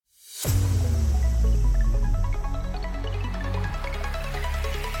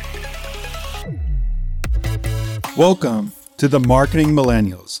Welcome to the Marketing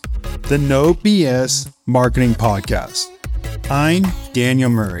Millennials, the No BS Marketing Podcast. I'm Daniel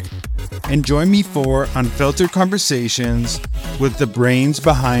Murray, and join me for unfiltered conversations with the brains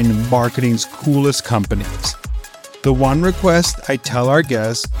behind marketing's coolest companies. The one request I tell our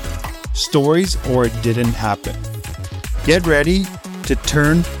guests, stories or it didn't happen. Get ready to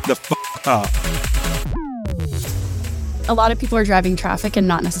turn the up. A lot of people are driving traffic and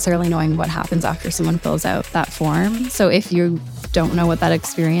not necessarily knowing what happens after someone fills out that form. So if you don't know what that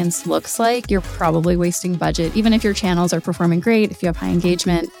experience looks like, you're probably wasting budget. Even if your channels are performing great, if you have high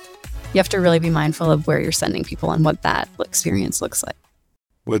engagement, you have to really be mindful of where you're sending people and what that experience looks like.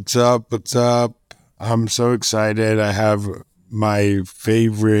 What's up? What's up? I'm so excited. I have my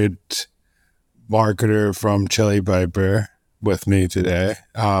favorite marketer from Chili Piper with me today.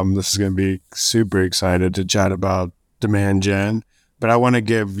 This is going to be super excited to chat about demand gen, but I want to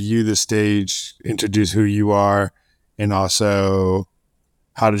give you the stage, introduce who you are, and also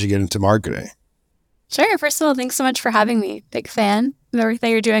how did you get into marketing? Sure. First of all, thanks so much for having me. Big fan of everything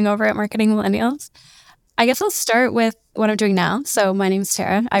you're doing over at Marketing Millennials. I guess I'll start with what I'm doing now. So my name's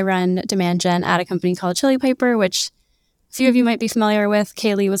Tara. I run demand gen at a company called Chili Piper, which a few of you might be familiar with.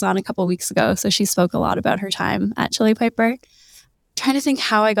 Kaylee was on a couple weeks ago, so she spoke a lot about her time at Chili Piper. Trying to think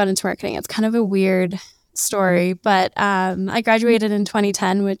how I got into marketing. It's kind of a weird story, but I graduated in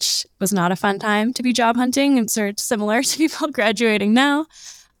 2010, which was not a fun time to be job hunting. It's sort of similar to people graduating now.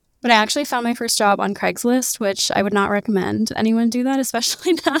 But I actually found my first job on Craigslist, which I would not recommend anyone do that,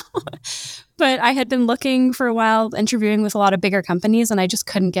 especially now. But I had been looking for a while, interviewing with a lot of bigger companies, and I just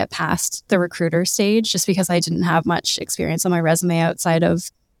couldn't get past the recruiter stage just because I didn't have much experience on my resume outside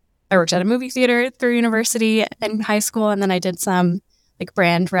of I worked at a movie theater through university and high school, and then I did some like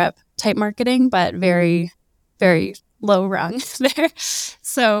brand rep type marketing, but very, very low rung there.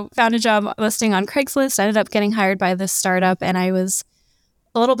 So found a job listing on Craigslist, ended up getting hired by this startup, and I was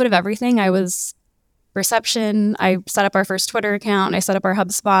a little bit of everything. I was reception. I set up our first Twitter account. I set up our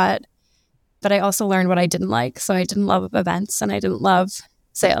HubSpot, but I also learned what I didn't like. So I didn't love events and I didn't love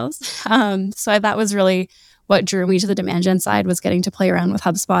sales. That was really what drew me to the demand gen side, was getting to play around with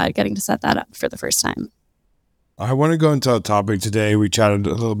HubSpot, getting to set that up for the first time. I want to go into a topic today. We chatted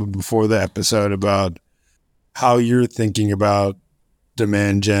a little bit before the episode about how you're thinking about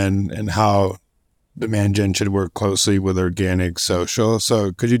demand gen and how demand gen should work closely with organic social.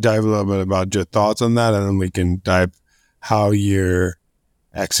 So could you dive a little bit about your thoughts on that? And then we can dive how you're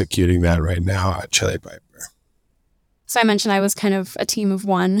executing that right now at Chili Piper. So I mentioned I was kind of a team of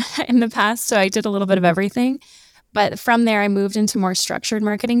one in the past, so I did a little bit of everything. But from there, I moved into more structured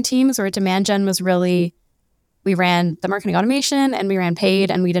marketing teams where demand gen was really, we ran the marketing automation and we ran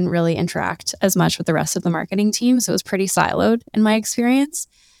paid, and we didn't really interact as much with the rest of the marketing team. So it was pretty siloed in my experience.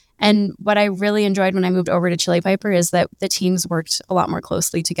 And what I really enjoyed when I moved over to Chili Piper is that the teams worked a lot more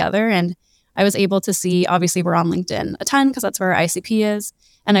closely together. And I was able to see, obviously we're on LinkedIn a ton because that's where our ICP is.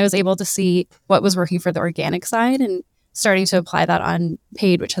 And I was able to see what was working for the organic side and starting to apply that on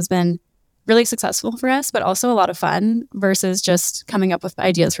paid, which has been really successful for us, but also a lot of fun versus just coming up with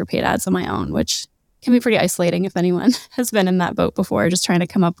ideas for paid ads on my own, which can be pretty isolating if anyone has been in that boat before, just trying to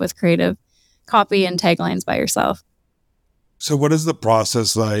come up with creative copy and taglines by yourself. So what is the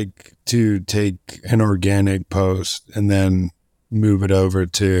process like to take an organic post and then move it over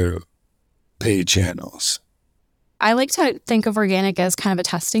to paid channels? I like to think of organic as kind of a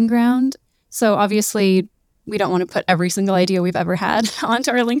testing ground. So obviously we don't want to put every single idea we've ever had onto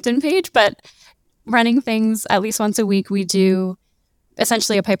our LinkedIn page, but running things at least once a week, we do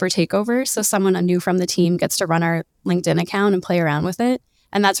essentially a Piper takeover. So someone new from the team gets to run our LinkedIn account and play around with it.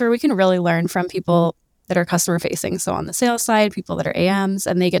 And that's where we can really learn from people that are customer facing. So on the sales side, people that are AMs,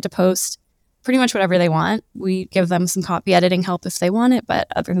 and they get to post pretty much whatever they want. We give them some copy editing help if they want it, but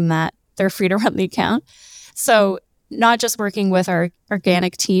other than that, they're free to run the account. So not just working with our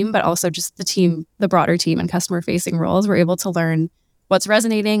organic team, but also just the team, the broader team and customer facing roles, we're able to learn what's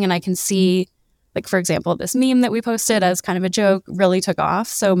resonating. And I can see, like, for example, this meme that we posted as kind of a joke really took off.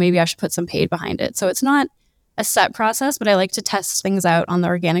 So maybe I should put some paid behind it. So it's not a set process, but I like to test things out on the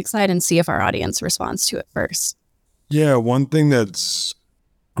organic side and see if our audience responds to it first. Yeah, one thing that's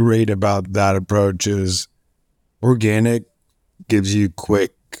great about that approach is organic gives you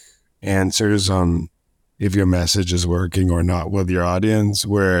quick answers on if your message is working or not with your audience,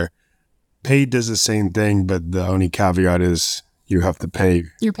 where paid does the same thing, but the only caveat is you have to pay.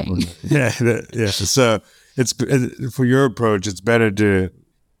 You're paying. Yeah. So it's for your approach, it's better to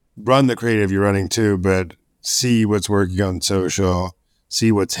run the creative you're running too, but see what's working on social,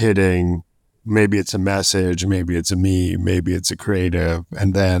 see what's hitting. Maybe it's a message, maybe it's a meme, maybe it's a creative,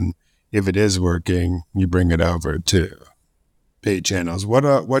 and then if it is working, you bring it over to paid channels.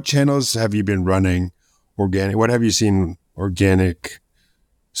 What channels have you been running organic? What have you seen organic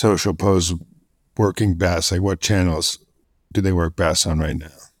social posts working best? Like, what channels do they work best on right now?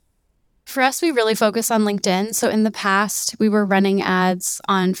 For us, we really focus on LinkedIn. So in the past, we were running ads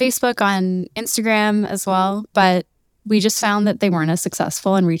on Facebook, on Instagram as well, but we just found that they weren't as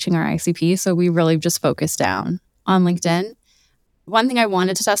successful in reaching our ICP. So we really just focused down on LinkedIn. One thing I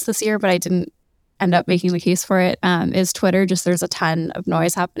wanted to test this year, but I didn't end up making the case for it, is Twitter. Just there's a ton of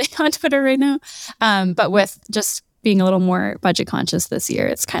noise happening on Twitter right now. But with just being a little more budget conscious this year,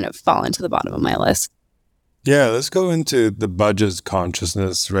 it's kind of fallen to the bottom of my list. Yeah, let's go into the budget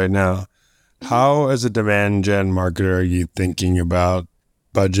consciousness right now. How, as a demand gen marketer, are you thinking about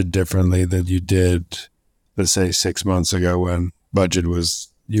budget differently than you did, let's say, 6 months ago when budget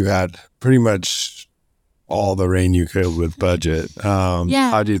was, you had pretty much all the reign you could with budget? How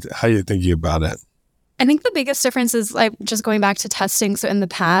are you thinking about it? I think the biggest difference is like just going back to testing. So in the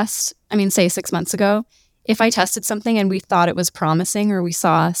past, say 6 months ago, if I tested something and we thought it was promising or we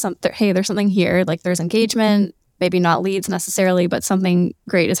saw something, hey, there's something here, like there's engagement, maybe not leads necessarily, but something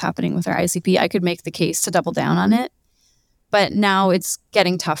great is happening with our ICP, I could make the case to double down on it. But now it's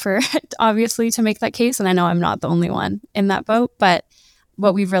getting tougher, obviously, to make that case. And I know I'm not the only one in that boat. But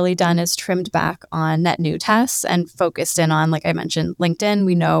what we've really done is trimmed back on net new tests and focused in on, like I mentioned, LinkedIn.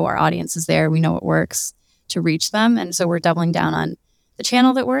 We know our audience is there. We know it works to reach them. And so we're doubling down on the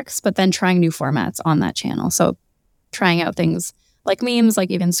channel that works, but then trying new formats on that channel. So trying out things like memes,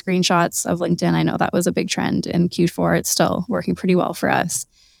 like even screenshots of LinkedIn. I know that was a big trend in Q4. It's still working pretty well for us.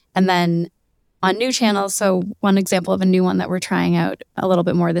 And then on new channels, so one example of a new one that we're trying out a little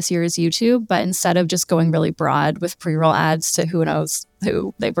bit more this year is YouTube. But instead of just going really broad with pre-roll ads to who knows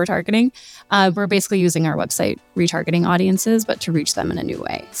who they were targeting, we're basically using our website retargeting audiences, but to reach them in a new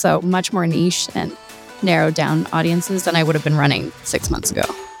way. So much more niche and narrowed down audiences than I would have been running 6 months ago.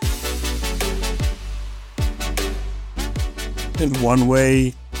 In one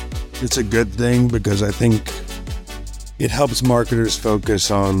way, it's a good thing because I think it helps marketers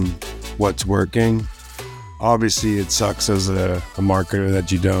focus on what's working. Obviously, it sucks as a marketer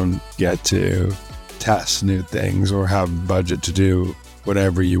that you don't get to test new things or have budget to do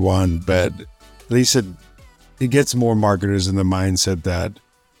whatever you want, but at least it gets more marketers in the mindset that,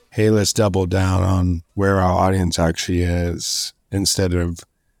 hey, let's double down on where our audience actually is instead of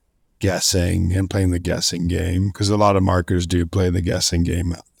guessing and playing the guessing game, because a lot of marketers do play the guessing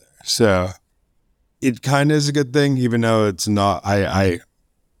game out there. So it kind of is a good thing, even though it's not. I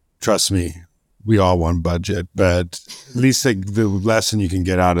trust me, we all want budget, but at least the lesson you can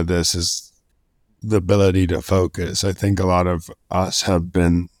get out of this is the ability to focus. I think a lot of us have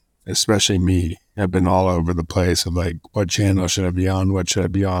been, especially me, have been all over the place of like, what channel should I be on? What should I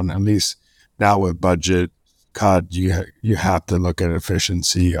be on? At least now with budget cut, you have to look at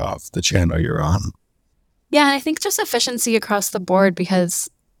efficiency of the channel you're on. Yeah, and I think just efficiency across the board, because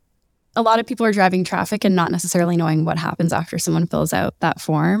a lot of people are driving traffic and not necessarily knowing what happens after someone fills out that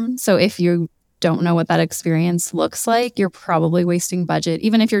form. So if you don't know what that experience looks like, you're probably wasting budget.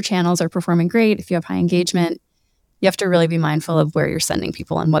 Even if your channels are performing great, if you have high engagement, you have to really be mindful of where you're sending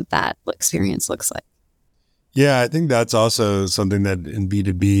people and what that experience looks like. Yeah, I think that's also something that in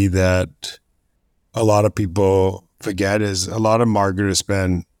B2B that a lot of people forget is a lot of marketers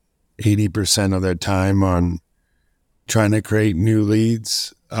spend 80% of their time on trying to create new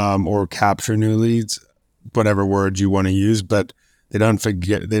leads or capture new leads, whatever word you want to use, but they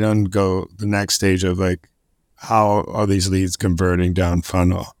don't go the next stage of like, how are these leads converting down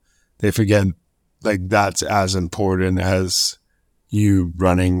funnel? They forget like that's as important as you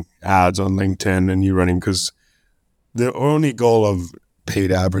running ads on LinkedIn and you running, because the only goal of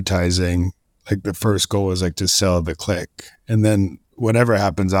paid advertising, like the first goal is like to sell the click. And then whatever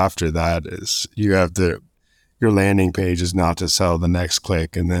happens after that is your landing page is not to sell the next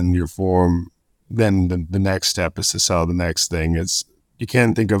click. And then your form, then the next step is to sell the next thing. You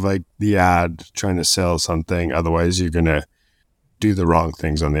can't think of like the ad trying to sell something. Otherwise you're going to do the wrong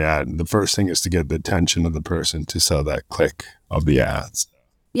things on the ad. The first thing is to get the attention of the person to sell that click of the ads.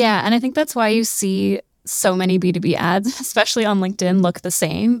 Yeah. And I think that's why you see so many B2B ads, especially on LinkedIn, look the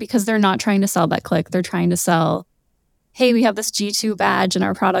same, because they're not trying to sell that click. They're trying to sell, hey, we have this G2 badge and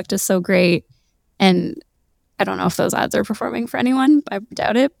our product is so great. And I don't know if those ads are performing for anyone. I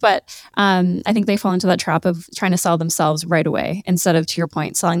doubt it. But I think they fall into that trap of trying to sell themselves right away instead of, to your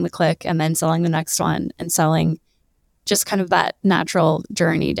point, selling the click and then selling the next one and selling just kind of that natural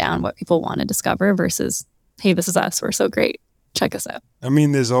journey down what people want to discover versus, hey, this is us. We're so great. Check us out. I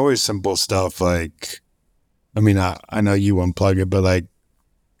mean, there's always simple stuff like, I know you unplug it, but like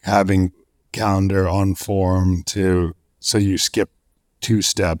having calendar on form so you skip 2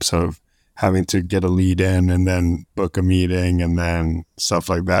 steps of having to get a lead in and then book a meeting and then stuff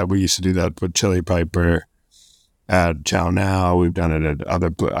like that. We used to do that with Chili Piper at Chow Now. I've done it at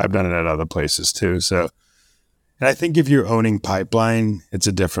other places too. So, and I think if you're owning pipeline, it's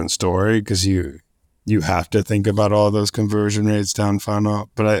a different story because you have to think about all those conversion rates down funnel.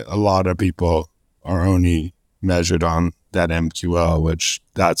 But a lot of people are only measured on that MQL, which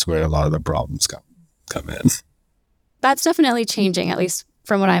that's where a lot of the problems come in. That's definitely changing, at least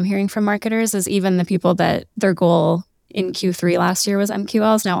from what I'm hearing from marketers, is even the people that their goal in Q3 last year was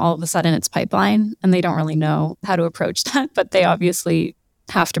MQLs, now all of a sudden it's pipeline, and they don't really know how to approach that, but they obviously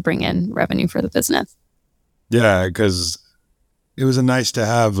have to bring in revenue for the business. Yeah, because it was a nice to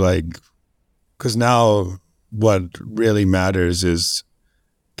have, because now what really matters is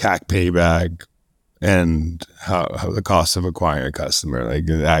CAC payback and how the cost of acquiring a customer. Like,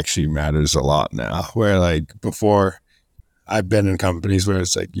 it actually matters a lot now, where before, I've been in companies where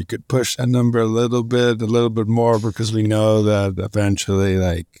it's you could push that number a little bit more because we know that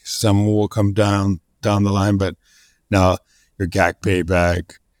eventually someone will come down the line. But now your CAC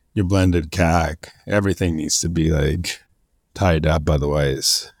payback, your blended CAC, everything needs to be tied up.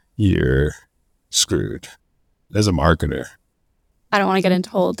 Otherwise, you're screwed as a marketer. I don't want to get into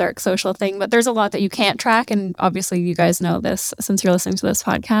the whole dark social thing, but there's a lot that you can't track. And obviously you guys know this since you're listening to this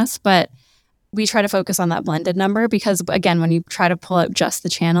podcast, but we try to focus on that blended number because, again, when you try to pull out just the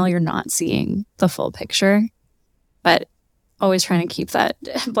channel, you're not seeing the full picture, but always trying to keep that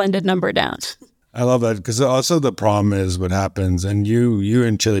blended number down. I love that because also the problem is what happens, and you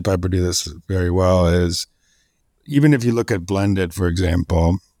and Chili Piper do this very well, is even if you look at blended, for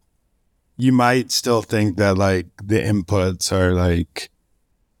example, you might still think that the inputs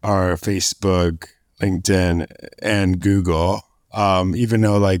are Facebook, LinkedIn, and Google. Even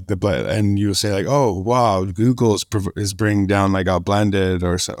though and you say oh wow, Google is bringing down our blended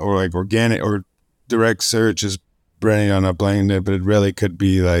or organic or direct search is bringing on a blended, but it really could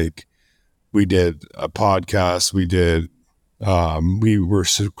be we did a podcast, we were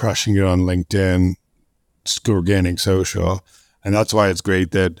crushing it on LinkedIn, organic social, and that's why it's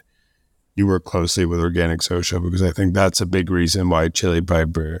great that you work closely with organic social, because I think that's a big reason why Chili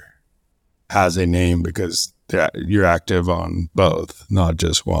Piper has a name, because you're active on both, not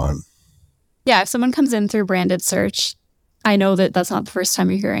just one. Yeah, if someone comes in through branded search, I know that that's not the first time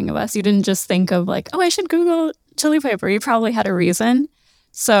you're hearing of us. You didn't just think of oh, I should Google Chili Piper. You probably had a reason.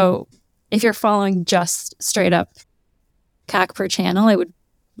 So if you're following just straight up CAC per channel, it would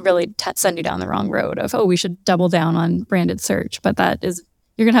really send you down the wrong road of, we should double down on branded search. But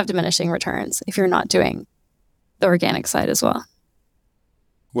you're going to have diminishing returns if you're not doing the organic side as well.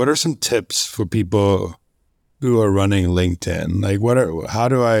 What are some tips for people who are running LinkedIn? How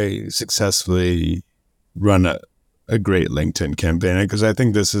do I successfully run a great LinkedIn campaign? Because I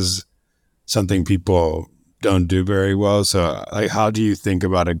think this is something people don't do very well. So how do you think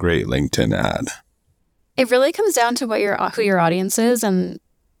about a great LinkedIn ad? It really comes down to who your audience is. And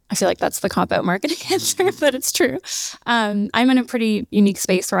I feel like that's the cop-out marketing answer, but it's true. I'm in a pretty unique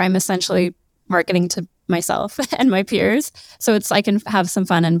space where I'm essentially marketing to myself and my peers. So I can have some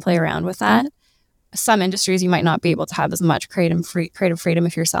fun and play around with that. Some industries you might not be able to have as much creative freedom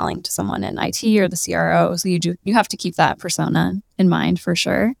if you're selling to someone in IT or the CRO. So you have to keep that persona in mind for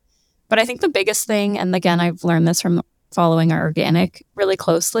sure. But I think the biggest thing, and again, I've learned this from following our organic really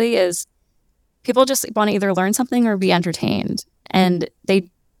closely, is people just want to either learn something or be entertained. And they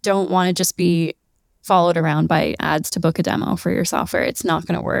don't want to just be followed around by ads to book a demo for your software. It's not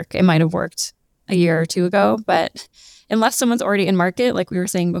going to work. It might have worked a year or two ago, but unless someone's already in market, like we were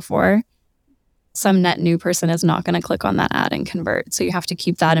saying before, some net new person is not going to click on that ad and convert. So you have to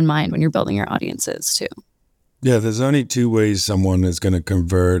keep that in mind when you're building your audiences too. Yeah, there's only 2 ways someone is going to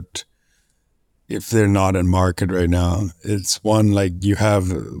convert if they're not in market right now. It's one, you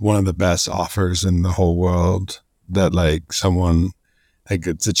have one of the best offers in the whole world that someone,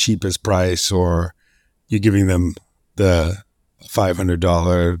 it's the cheapest price, or you're giving them the $500,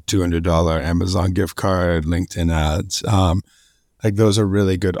 $200 Amazon gift card, LinkedIn ads. Those are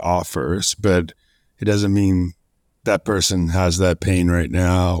really good offers, but it doesn't mean that person has that pain right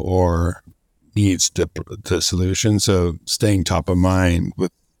now or needs the solution. So staying top of mind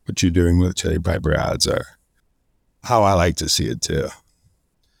with what you're doing with Chili Piper ads are how I like to see it too.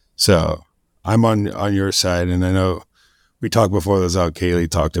 So I'm on your side, and I know we talked before this out. Kaylee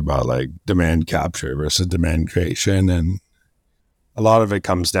talked about demand capture versus demand creation, and a lot of it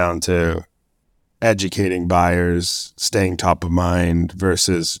comes down to educating buyers, staying top of mind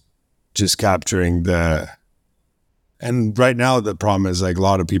versus just capturing the And right now the problem is like a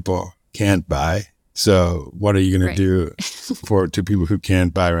lot of people can't buy. So what are you going to do to people who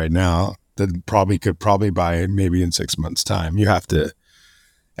can't buy right now that could buy maybe in 6 months' time? You have to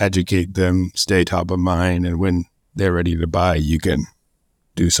educate them, stay top of mind, and when they're ready to buy, you can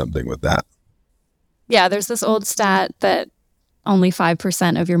do something with that. Yeah, there's this old stat that only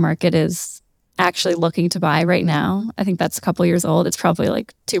 5% of your market is actually looking to buy right now. I think that's a couple years old. It's probably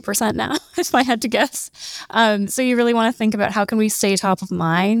like 2% now, if I had to guess. So you really want to think about how can we stay top of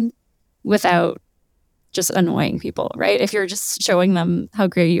mind without just annoying people, right? If you're just showing them how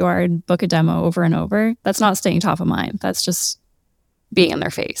great you are and book a demo over and over, that's not staying top of mind. That's just being in their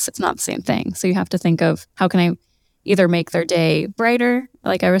face. It's not the same thing. So you have to think of how can I either make their day brighter,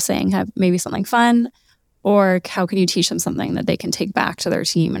 like I was saying, have maybe something fun, or how can you teach them something that they can take back to their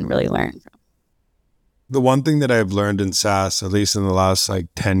team and really learn from? The one thing that I've learned in SaaS, at least in the last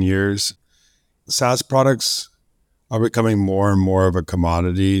 10 years, SaaS products are becoming more and more of a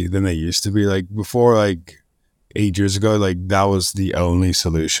commodity than they used to be. Like before, 8 years ago, that was the only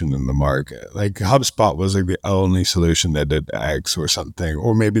solution in the market. Like HubSpot was the only solution that did X or something,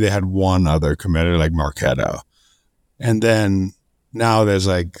 or maybe they had one other competitor like Marketo. And then now there's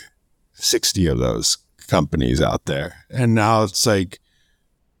 60 of those companies out there. And now it's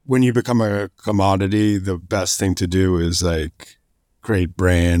when you become a commodity, the best thing to do is create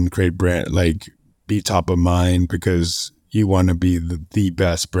brand, be top of mind, because you want to be the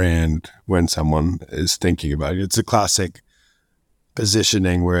best brand when someone is thinking about it. It's a classic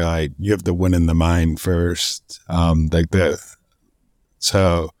positioning where you have to win in the mind first.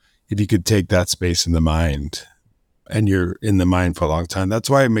 So if you could take that space in the mind and you're in the mind for a long time, that's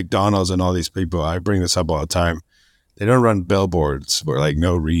why McDonald's and all these people, I bring this up all the time, they don't run billboards for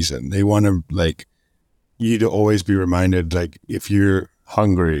no reason. They want to you to always be reminded, if you're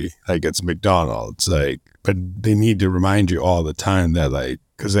hungry, it's McDonald's, but they need to remind you all the time that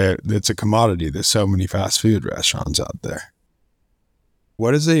because it's a commodity. There's so many fast food restaurants out there.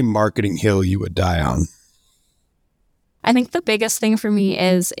 What is a marketing hill you would die on? I think the biggest thing for me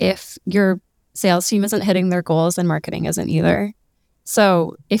is if your sales team isn't hitting their goals, then marketing isn't either.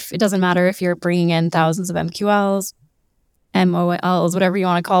 So if it doesn't matter if you're bringing in thousands of MQLs, MOLs, whatever you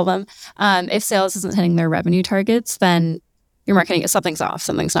want to call them, if sales isn't hitting their revenue targets, then your marketing, something's off,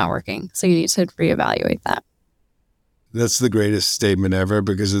 something's not working. So you need to reevaluate that. That's the greatest statement ever,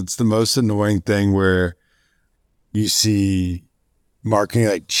 because it's the most annoying thing where you see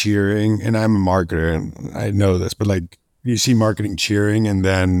marketing cheering, and I'm a marketer and I know this, but you see marketing cheering and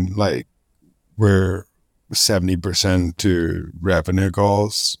then we're 70% to revenue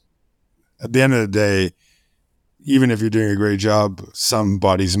goals. At the end of the day, even if you're doing a great job,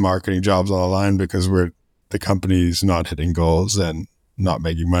 somebody's marketing job's on the line because the company's not hitting goals and not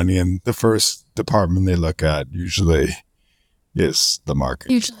making money. And the first department they look at usually is the market.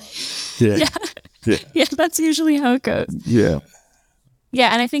 Usually. Yeah. Yeah, that's usually how it goes. Yeah.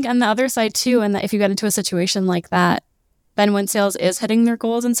 Yeah, and I think on the other side too, and that if you get into a situation like that, then when sales is hitting their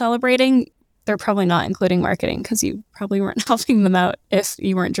goals and celebrating, they're probably not including marketing because you probably weren't helping them out if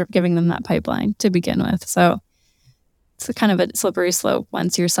you weren't giving them that pipeline to begin with. So it's a kind of a slippery slope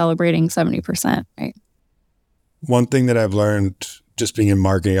once you're celebrating 70%, right? One thing that I've learned just being in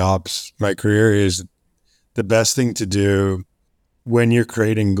marketing ops, my career, is the best thing to do when you're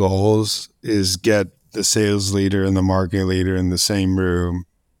creating goals is get the sales leader and the marketing leader in the same room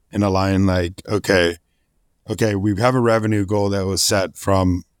and align okay, we have a revenue goal that was set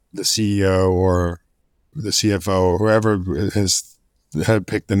from the CEO or the CFO or whoever had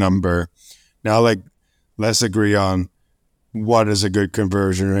picked the number. Now, let's agree on what is a good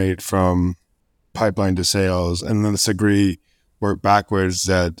conversion rate from pipeline to sales, and let's work backwards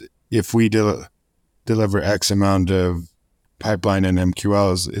that if we deliver X amount of pipeline and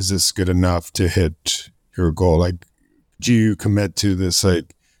MQLs, is this good enough to hit your goal? Do you commit to this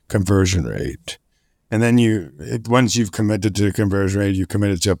conversion rate? And then once you've committed to a conversion rate, you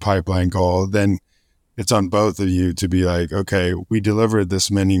committed to a pipeline goal, then it's on both of you to be okay, we delivered this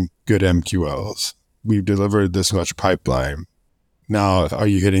many good MQLs. We've delivered this much pipeline. Now, are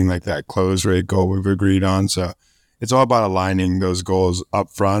you hitting that close rate goal we've agreed on? So it's all about aligning those goals up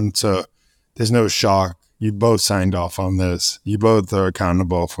front. So there's no shock. You both signed off on this. You both are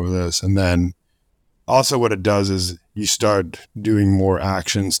accountable for this. And then also what it does is you start doing more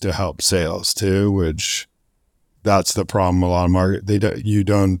actions to help sales too, which that's the problem a lot of market. You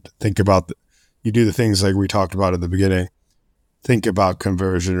don't think about, you do the things like we talked about at the beginning. Think about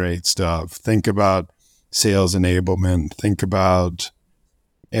conversion rate stuff. Think about sales enablement. Think about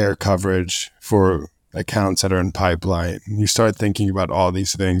air coverage for accounts that are in pipeline. You start thinking about all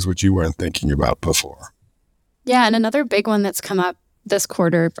these things which you weren't thinking about before. Yeah, and another big one that's come up this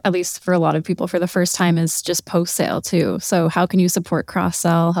quarter, at least for a lot of people for the first time, is just post-sale too. So how can you support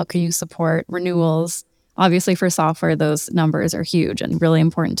cross-sell? How can you support renewals? Obviously for software, those numbers are huge and really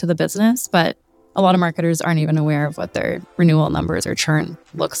important to the business, but a lot of marketers aren't even aware of what their renewal numbers or churn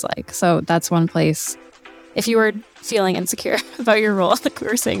looks like. So that's one place. If you were feeling insecure about your role, like we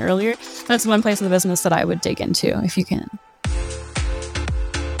were saying earlier, that's one place in the business that I would dig into if you can.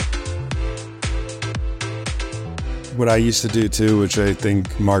 What I used to do too, which I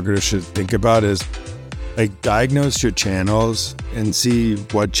think marketers should think about, is like diagnose your channels and see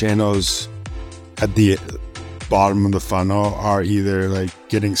what channels at the bottom of the funnel are either like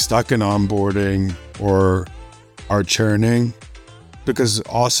getting stuck in onboarding or are churning, because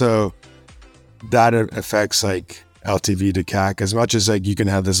also that affects like LTV to CAC. As much as like you can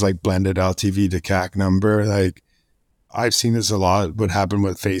have this like blended LTV to CAC number, like I've seen this a lot. What happened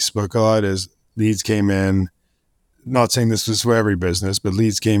with Facebook a lot is leads came in, not saying this was for every business, but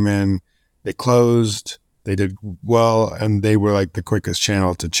leads came in, they closed, they did well, and they were like the quickest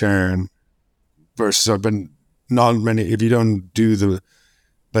channel to churn. Versus I've been not many, if you don't do the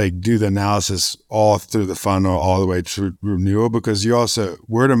analysis all through the funnel all the way to renewal, because you also,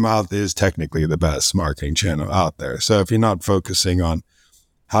 word of mouth is technically the best marketing channel out there. So if you're not focusing on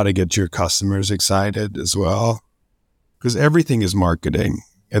how to get your customers excited as well, because everything is marketing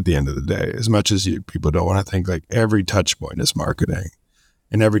at the end of the day, as much as people don't want to think, like every touch point is marketing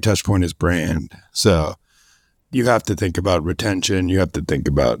and every touch point is brand. So you have to think about retention, you have to think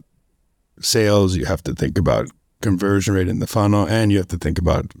about sales, you have to think about conversion rate in the funnel, and you have to think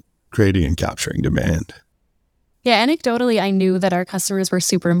about creating and capturing demand. Yeah, anecdotally, I knew that our customers were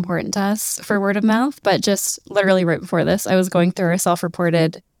super important to us for word of mouth, but just literally right before this, I was going through our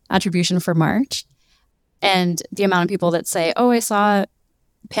self-reported attribution for March, and the amount of people that say, oh, I saw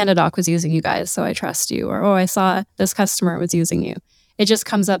PandaDoc was using you guys, so I trust you, or oh, I saw this customer was using you. It just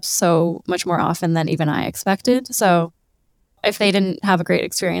comes up so much more often than even I expected. So if they didn't have a great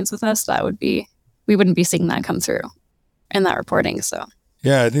experience with us, we wouldn't be seeing that come through in that reporting. So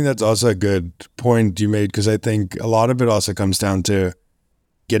yeah, I think that's also a good point you made, because I think a lot of it also comes down to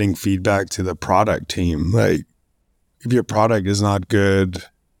getting feedback to the product team. Like if your product is not good,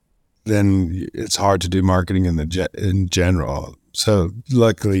 then it's hard to do marketing in general. So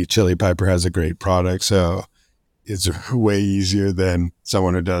luckily Chili Piper has a great product, so it's way easier than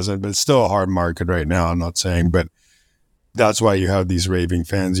someone who doesn't, but it's still a hard market right now, I'm not saying, but that's why you have these raving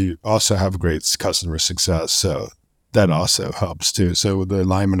fans. You also have great customer success, so that also helps too. So the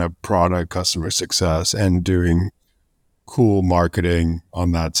alignment of product, customer success, and doing cool marketing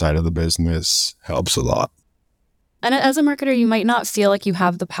on that side of the business helps a lot. And as a marketer, you might not feel like you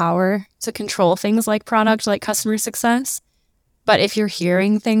have the power to control things like product, like customer success. But if you're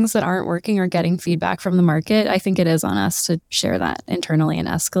hearing things that aren't working or getting feedback from the market, I think it is on us to share that internally and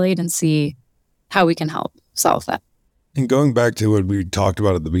escalate and see how we can help solve that. And going back to what we talked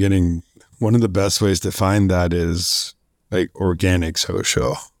about at the beginning, one of the best ways to find that is like organic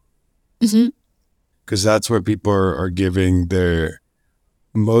social. Mm-hmm. Because that's where people are giving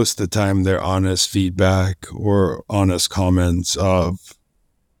most of the time, their honest feedback or honest comments of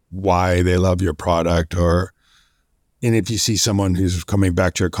why they love your product. And if you see someone who's coming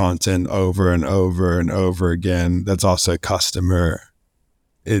back to your content over and over and over again, that's also a customer.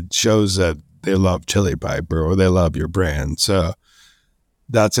 It shows that they love Chili Piper or they love your brand. So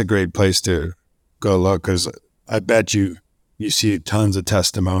that's a great place to go look, because I bet you see tons of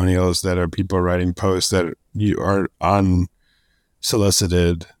testimonials that are people writing posts that you are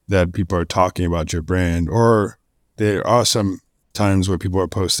unsolicited, that people are talking about your brand, or there are some times where people are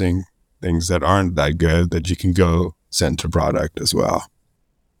posting things that aren't that good that you can go send to product as well.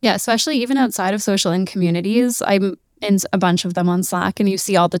 Yeah, especially even outside of social and communities. I'm in a bunch of them on Slack, and you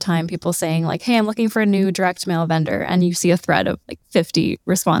see all the time people saying like, hey, I'm looking for a new direct mail vendor. And you see a thread of like 50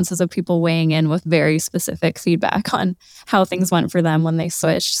 responses of people weighing in with very specific feedback on how things went for them when they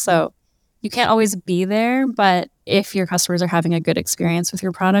switched. So you can't always be there, but if your customers are having a good experience with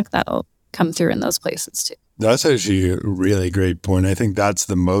your product, that'll come through in those places too. That's actually a really great point. I think that's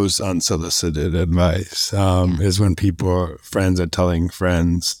the most unsolicited advice, is when friends are telling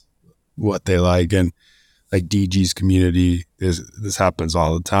friends what they like. And like DG's community, this happens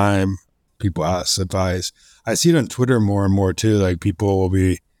all the time. People ask advice. I see it on Twitter more and more too. Like people will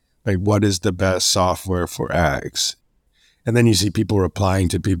be like, what is the best software for X? And then you see people replying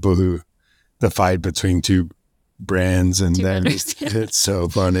to people the fight between two brands, and then it's so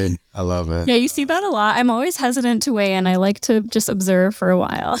funny. I love it. Yeah, you see that a lot. I'm always hesitant to weigh in. I like to just observe for a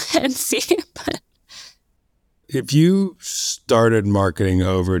while and see. But if you started marketing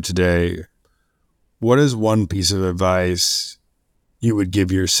over today, what is one piece of advice you would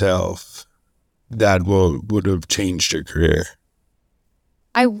give yourself that would have changed your career?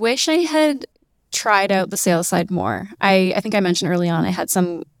 I wish I had tried out the sales side more. I think I mentioned early on, I had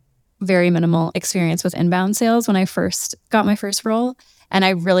some very minimal experience with inbound sales when I first got my first role. And I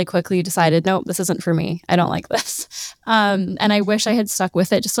really quickly decided, nope, this isn't for me. I don't like this. And I wish I had stuck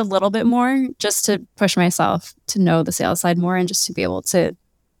with it just a little bit more, just to push myself to know the sales side more and just to be able to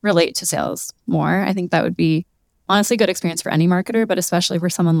relate to sales more. I think that would be honestly a good experience for any marketer, but especially for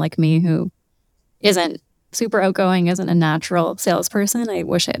someone like me who isn't super outgoing, isn't a natural salesperson. I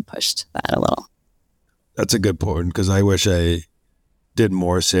wish I had pushed that a little. That's a good point, because I wish I did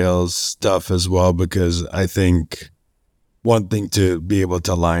more sales stuff as well, because I think one thing to be able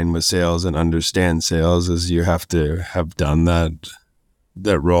to align with sales and understand sales is you have to have done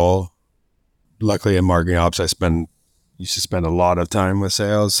that role. Luckily in marketing ops, used to spend a lot of time with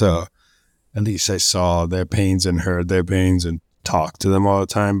sales, so at least I saw their pains and heard their pains and talked to them all the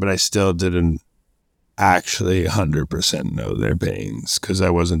time, but I still didn't actually 100% know their pains because I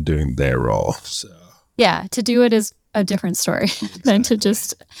wasn't doing their role. So yeah, to do it is a different story than to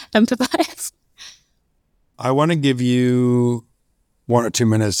just empathize. I want to give you 1 or 2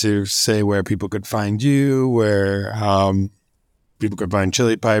 minutes to say where people could find you, where people could find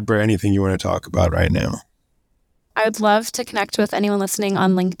Chili Piper, anything you want to talk about right now. I would love to connect with anyone listening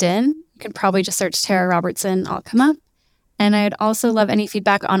on LinkedIn. You can probably just search Tara Robertson. I'll come up. And I'd also love any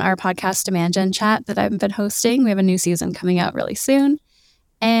feedback on our podcast Demand Gen Chat that I've been hosting. We have a new season coming out really soon.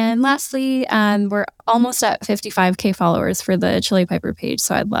 And lastly, we're almost at 55K followers for the Chili Piper page.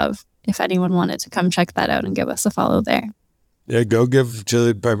 So I'd love if anyone wanted to come check that out and give us a follow there. Yeah, go give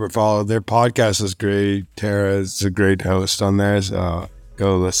Chili Piper a follow. Their podcast is great. Tara is a great host on there. So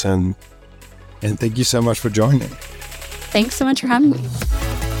go listen. And thank you so much for joining. Thanks so much for having me.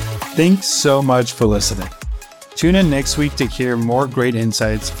 Thanks so much for listening. Tune in next week to hear more great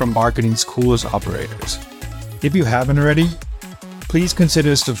insights from marketing's coolest operators. If you haven't already, please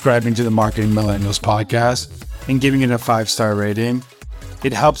consider subscribing to the Marketing Millennials podcast and giving it a 5-star rating.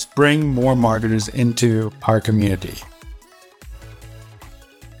 It helps bring more marketers into our community.